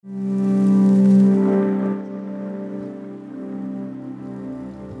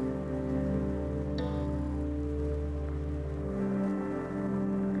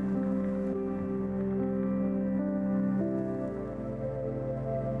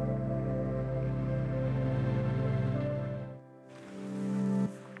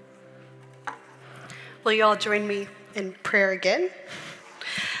Will you all join me in prayer again?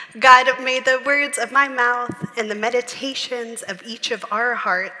 God, may the words of my mouth and the meditations of each of our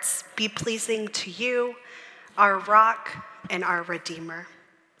hearts be pleasing to you, our rock and our Redeemer.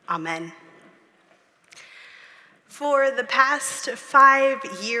 Amen. For the past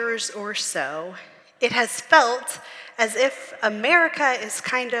 5 years or so, it has felt as if America is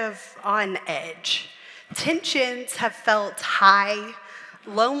kind of on edge. Tensions have felt high.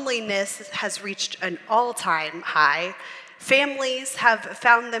 Loneliness has reached an all-time high. Families have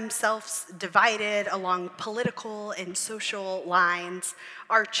found themselves divided along political and social lines.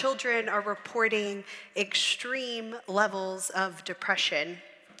 Our children are reporting extreme levels of depression.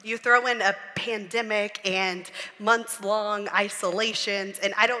 You throw in a pandemic and months-long isolations,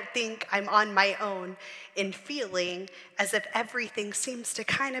 and I don't think I'm on my own in feeling as if everything seems to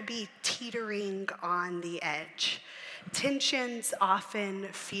kind of be teetering on the edge. Tensions often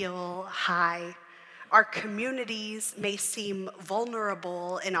feel high. Our communities may seem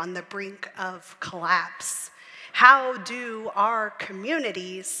vulnerable and on the brink of collapse. How do our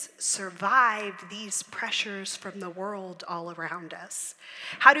communities survive these pressures from the world all around us?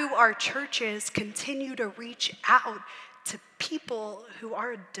 How do our churches continue to reach out to people who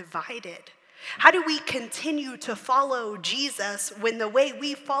are divided? How do we continue to follow Jesus when the way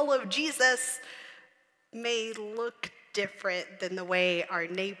we follow Jesus may look different than the way our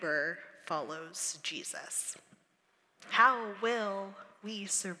neighbor follows Jesus? How will we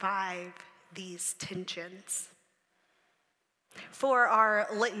survive these tensions? For our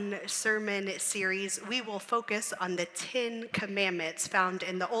Lenten sermon series, we will focus on the 10 commandments found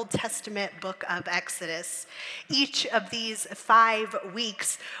in the Old Testament book of Exodus. Each of these 5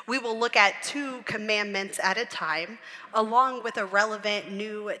 weeks, we will look at 2 commandments at a time, along with a relevant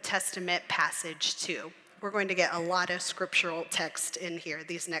New Testament passage too. We're going to get a lot of scriptural text in here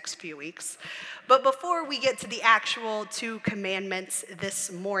these next few weeks. But before we get to the actual 2 commandments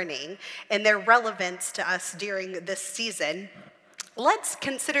this morning and their relevance to us during this season, let's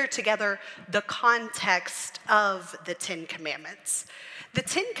consider together the context of the 10 commandments. The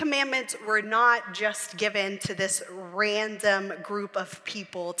 10 commandments were not just given to this random group of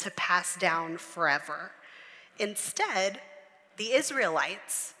people to pass down forever. Instead, the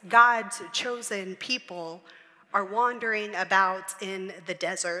Israelites, God's chosen people, are wandering about in the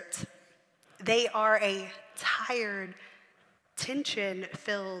desert. They are a tired,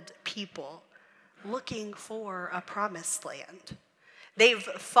 tension-filled people looking for a promised land. They've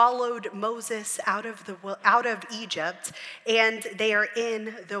followed Moses out of Egypt, and they are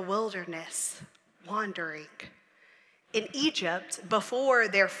in the wilderness, wandering. In Egypt, before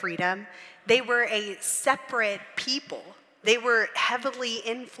their freedom, they were a separate people. They were heavily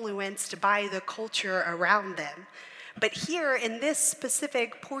influenced by the culture around them. But here in this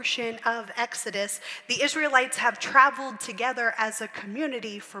specific portion of Exodus, the Israelites have traveled together as a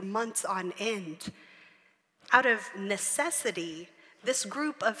community for months on end. Out of necessity, this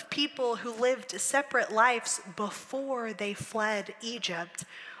group of people who lived separate lives before they fled Egypt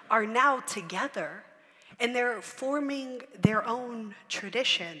are now together. And they're forming their own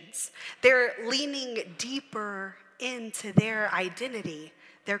traditions. They're leaning deeper into their identity,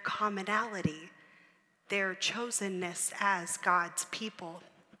 their commonality, their chosenness as God's people.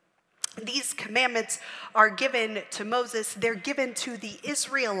 These commandments are given to Moses. They're given to the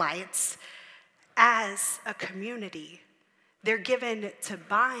Israelites as a community. They're given to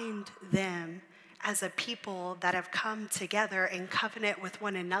bind them as a people that have come together in covenant with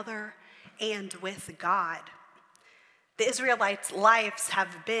one another and with God. The Israelites' lives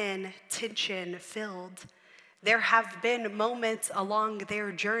have been tension-filled. There have been moments along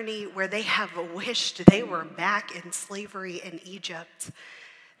their journey where they have wished they were back in slavery in Egypt.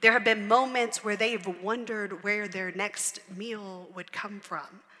 There have been moments where they've wondered where their next meal would come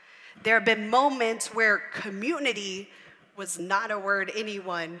from. There have been moments where community was not a word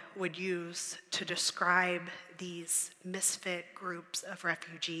anyone would use to describe these misfit groups of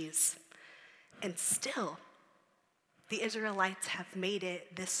refugees. And still, the Israelites have made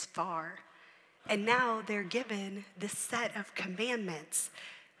it this far. And now they're given this set of commandments,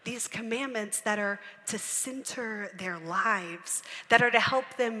 these commandments that are to center their lives, that are to help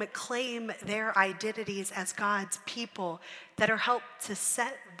them claim their identities as God's people, that are help to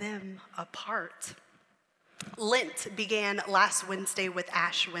set them apart. Lent began last Wednesday with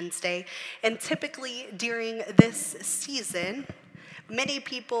Ash Wednesday, and typically during this season, many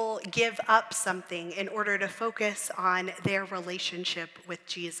people give up something in order to focus on their relationship with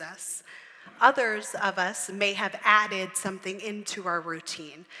Jesus. Others of us may have added something into our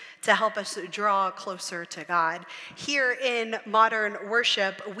routine to help us draw closer to God. Here in modern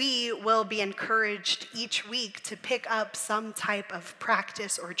worship, we will be encouraged each week to pick up some type of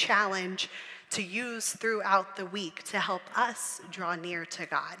practice or challenge to use throughout the week to help us draw near to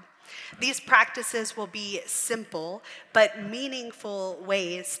God. These practices will be simple but meaningful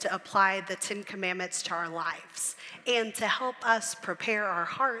ways to apply the Ten Commandments to our lives and to help us prepare our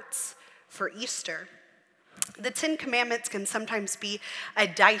hearts for Easter. The Ten Commandments can sometimes be a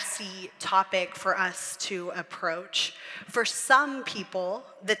dicey topic for us to approach. For some people,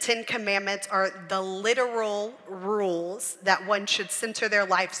 the Ten Commandments are the literal rules that one should center their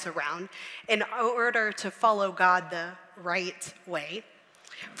lives around in order to follow God the right way.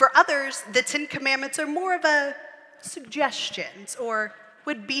 For others, the Ten Commandments are more of a suggestions or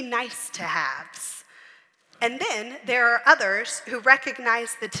would be nice to haves. And then there are others who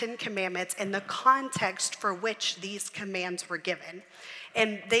recognize the Ten Commandments and the context for which these commands were given.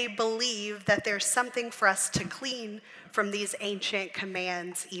 And they believe that there's something for us to glean from these ancient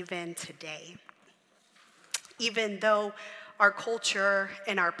commands even today. Even though our culture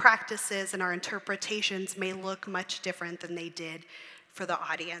and our practices and our interpretations may look much different than they did for the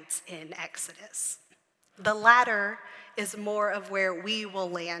audience in Exodus. The latter is more of where we will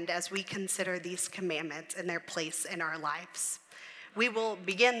land as we consider these commandments and their place in our lives. We will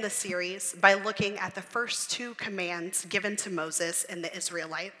begin the series by looking at the first two commands given to Moses and the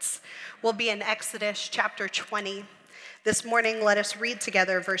Israelites. We'll be in Exodus chapter 20. This morning, let us read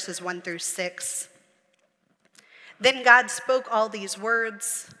together verses 1 through 6. Then God spoke all these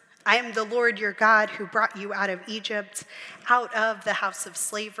words. I am the Lord your God who brought you out of Egypt, out of the house of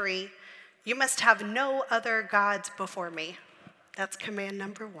slavery. You must have no other gods before me. That's command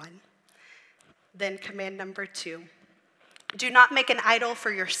number 1. Then command number 2. Do not make an idol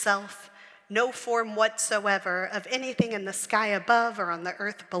for yourself, no form whatsoever of anything in the sky above or on the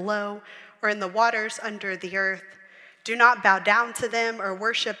earth below or in the waters under the earth. Do not bow down to them or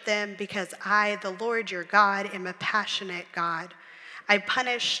worship them, because I, the Lord your God, am a passionate God. I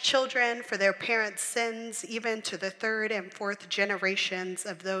punish children for their parents' sins, even to the 3rd and 4th generations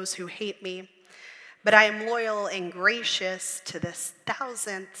of those who hate me. But I am loyal and gracious to the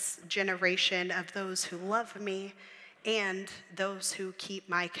 1000th generation of those who love me and those who keep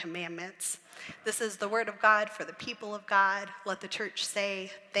my commandments. This is the word of God for the people of God. Let the church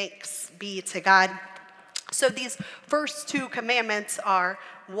say, thanks be to God. So these first two commandments are,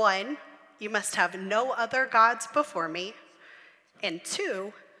 1, you must have no other gods before me. And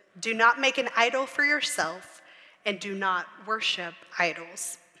 2, do not make an idol for yourself and do not worship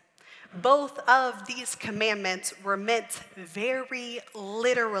idols. Both of these commandments were meant very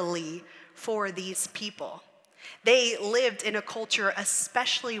literally for these people. They lived in a culture,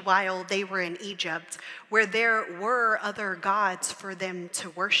 especially while they were in Egypt, where there were other gods for them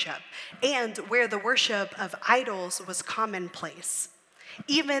to worship and where the worship of idols was commonplace.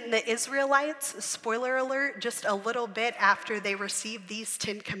 Even the Israelites, spoiler alert, just a little bit after they received these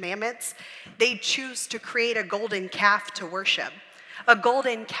 10 commandments, they choose to create a golden calf to worship. A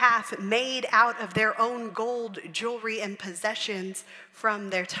golden calf made out of their own gold jewelry and possessions from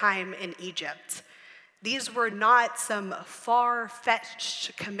their time in Egypt. These were not some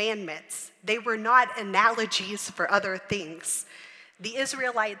far-fetched commandments. They were not analogies for other things. The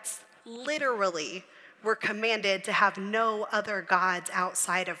Israelites literally were commanded to have no other gods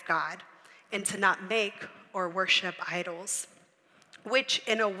outside of God and to not make or worship idols, which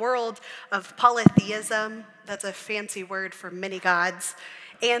in a world of polytheism, that's a fancy word for many gods,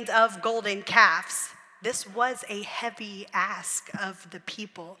 and of golden calves, this was a heavy ask of the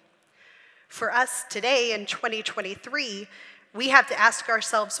people. For us today in 2023, we have to ask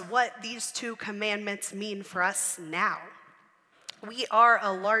ourselves what these two commandments mean for us now. We are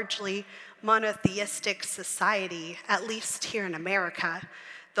a largely monotheistic society, at least here in America.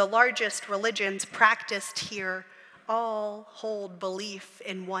 The largest religions practiced here all hold belief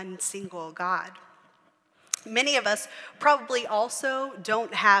in one single God. Many of us probably also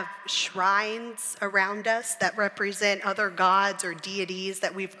don't have shrines around us that represent other gods or deities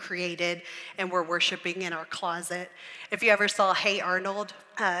that we've created and we're worshiping in our closet. If you ever saw Hey Arnold,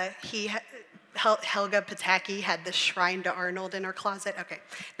 Helga Pataki had this shrine to Arnold in her closet. Okay,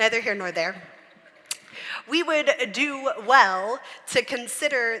 neither here nor there. We would do well to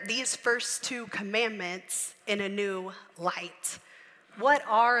consider these first two commandments in a new light. What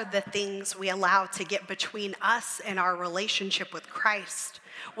are the things we allow to get between us and our relationship with Christ?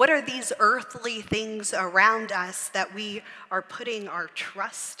 What are these earthly things around us that we are putting our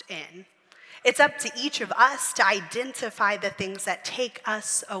trust in? It's up to each of us to identify the things that take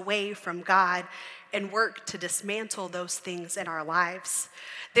us away from God and work to dismantle those things in our lives.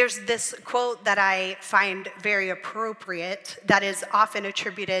 There's this quote that I find very appropriate that is often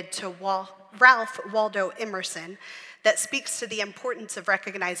attributed to Ralph Waldo Emerson that speaks to the importance of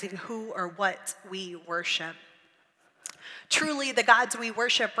recognizing who or what we worship. Truly, the gods we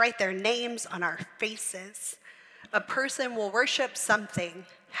worship write their names on our faces. A person will worship something,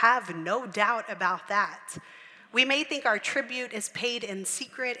 have no doubt about that. We may think our tribute is paid in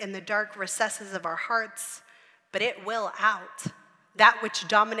secret in the dark recesses of our hearts, but it will out. That which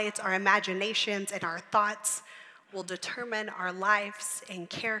dominates our imaginations and our thoughts will determine our lives and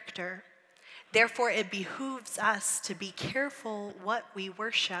character. Therefore, it behooves us to be careful what we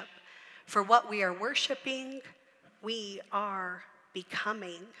worship, for what we are worshiping, we are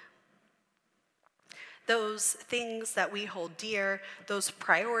becoming. Those things that we hold dear, those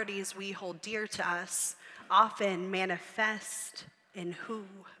priorities we hold dear to us, often manifest in who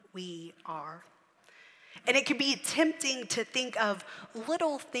we are. And it can be tempting to think of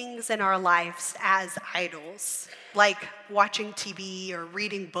little things in our lives as idols, like watching TV or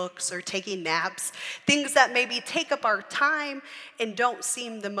reading books or taking naps, things that maybe take up our time and don't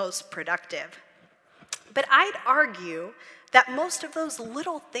seem the most productive. But I'd argue that most of those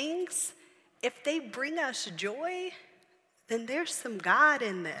little things, if they bring us joy, then there's some God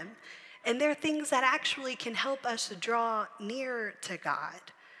in them. And they're things that actually can help us draw near to God.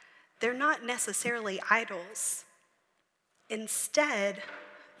 They're not necessarily idols. Instead,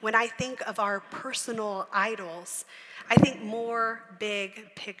 when I think of our personal idols, I think more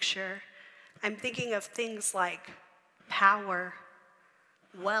big picture. I'm thinking of things like power,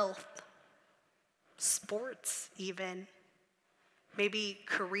 wealth, sports even, maybe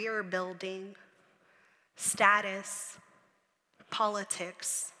career building, status,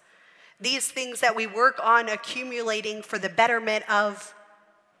 politics. These things that we work on accumulating for the betterment of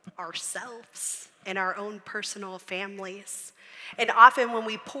ourselves and our own personal families. And often when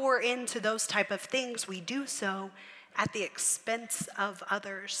we pour into those type of things, we do so at the expense of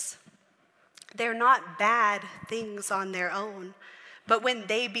others. They're not bad things on their own, but when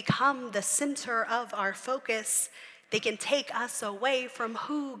they become the center of our focus, they can take us away from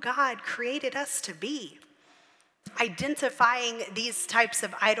who God created us to be. Identifying these types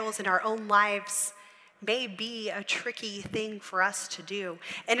of idols in our own lives may be a tricky thing for us to do,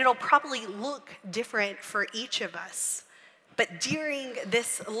 and it'll probably look different for each of us. But during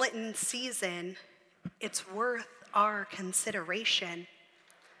this Lenten season, it's worth our consideration.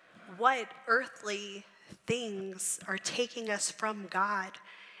 What earthly things are taking us from God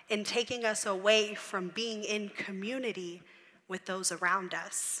and taking us away from being in community with those around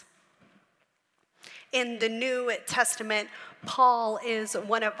us? In the New Testament, Paul is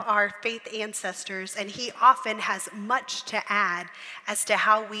one of our faith ancestors, and he often has much to add as to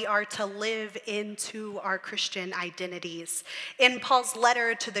how we are to live into our Christian identities. In Paul's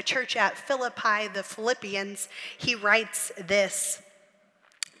letter to the church at Philippi, the Philippians, he writes this: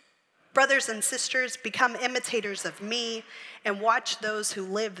 "Brothers and sisters, become imitators of me and watch those who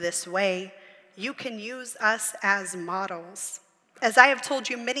live this way. You can use us as models. As I have told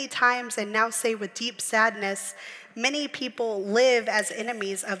you many times and now say with deep sadness, many people live as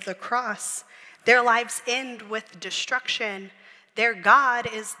enemies of the cross. Their lives end with destruction. Their God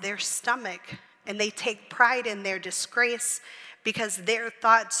is their stomach, and they take pride in their disgrace because their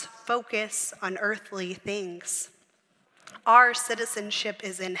thoughts focus on earthly things. Our citizenship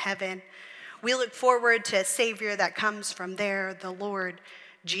is in heaven. We look forward to a Savior that comes from there, the Lord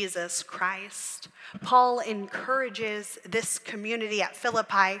Jesus Christ." Paul encourages this community at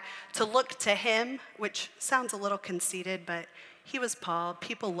Philippi to look to him, which sounds a little conceited, but he was Paul.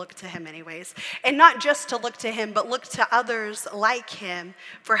 People look to him anyways. And not just to look to him, but look to others like him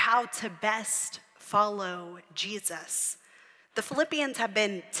for how to best follow Jesus. The Philippians have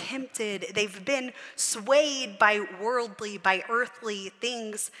been tempted. They've been swayed by worldly, by earthly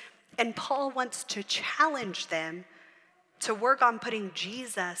things. And Paul wants to challenge them to work on putting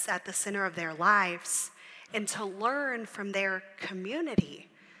Jesus at the center of their lives and to learn from their community,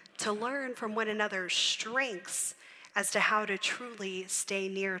 to learn from one another's strengths as to how to truly stay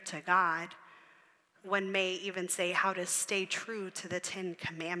near to God. One may even say how to stay true to the 10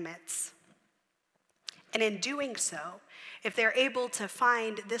 Commandments. And in doing so, if they're able to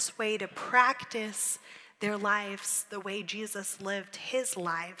find this way to practice their lives the way Jesus lived his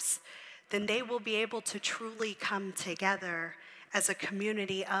lives, then they will be able to truly come together as a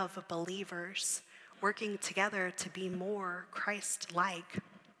community of believers, working together to be more Christ-like.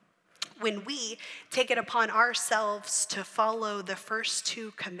 When we take it upon ourselves to follow the first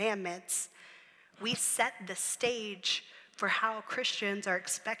 2 commandments, we set the stage for how Christians are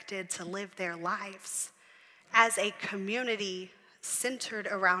expected to live their lives as a community centered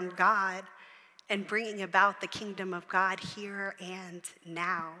around God and bringing about the kingdom of God here and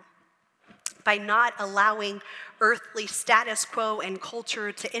now. By not allowing earthly status quo and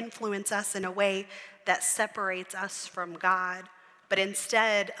culture to influence us in a way that separates us from God, but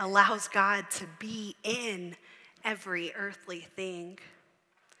instead allows God to be in every earthly thing.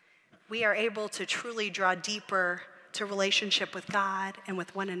 We are able to truly draw deeper to relationship with God and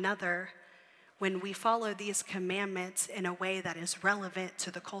with one another when we follow these commandments in a way that is relevant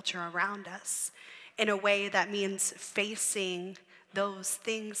to the culture around us, in a way that means facing those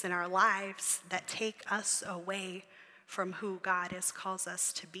things in our lives that take us away from who God has called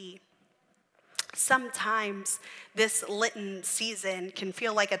us to be. Sometimes this Lenten season can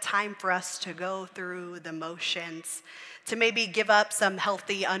feel like a time for us to go through the motions, to maybe give up some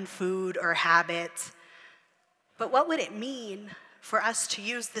healthy unfood or habit. But what would it mean for us to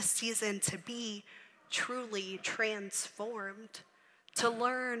use this season to be truly transformed, to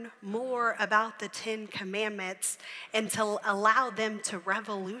learn more about the 10 Commandments and to allow them to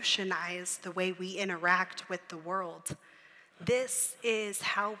revolutionize the way we interact with the world? This is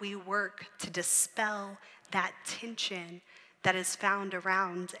how we work to dispel that tension that is found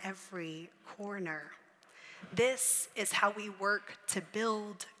around every corner. This is how we work to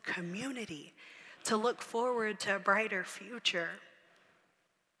build community, to look forward to a brighter future.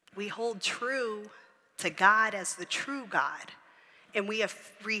 We hold true to God as the true God, and we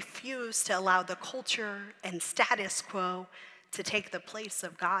refuse to allow the culture and status quo to take the place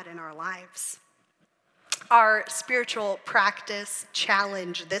of God in our lives. Our spiritual practice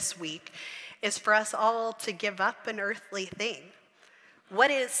challenge this week is for us all to give up an earthly thing.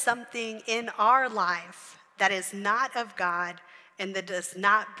 What is something in our life that is not of God and that does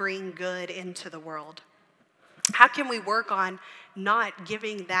not bring good into the world? How can we work on not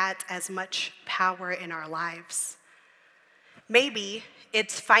giving that as much power in our lives? Maybe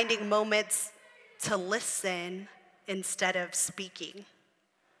it's finding moments to listen instead of speaking.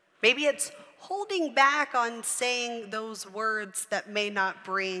 Maybe it's holding back on saying those words that may not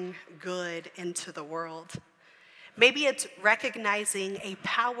bring good into the world. Maybe it's recognizing a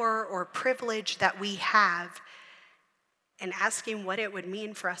power or privilege that we have and asking what it would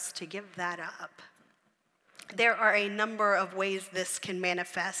mean for us to give that up. There are a number of ways this can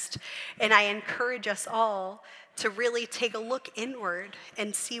manifest, and I encourage us all to really take a look inward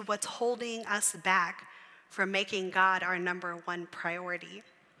and see what's holding us back from making God our number one priority.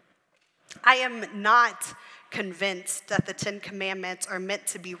 I am not convinced that the 10 Commandments are meant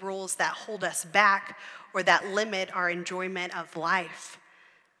to be rules that hold us back or that limit our enjoyment of life.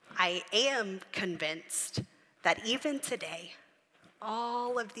 I am convinced that even today,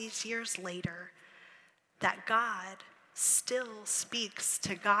 all of these years later, that God still speaks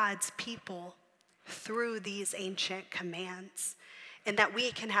to God's people through these ancient commands, and that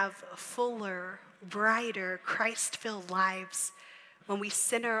we can have fuller, brighter, Christ-filled lives when we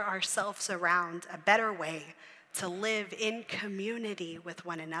center ourselves around a better way to live in community with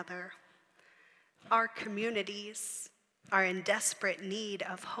one another. Our communities are in desperate need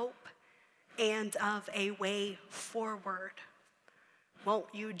of hope and of a way forward. Won't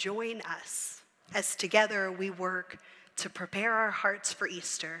you join us as together we work to prepare our hearts for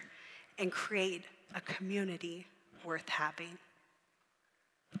Easter and create a community worth having?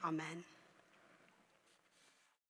 Amen.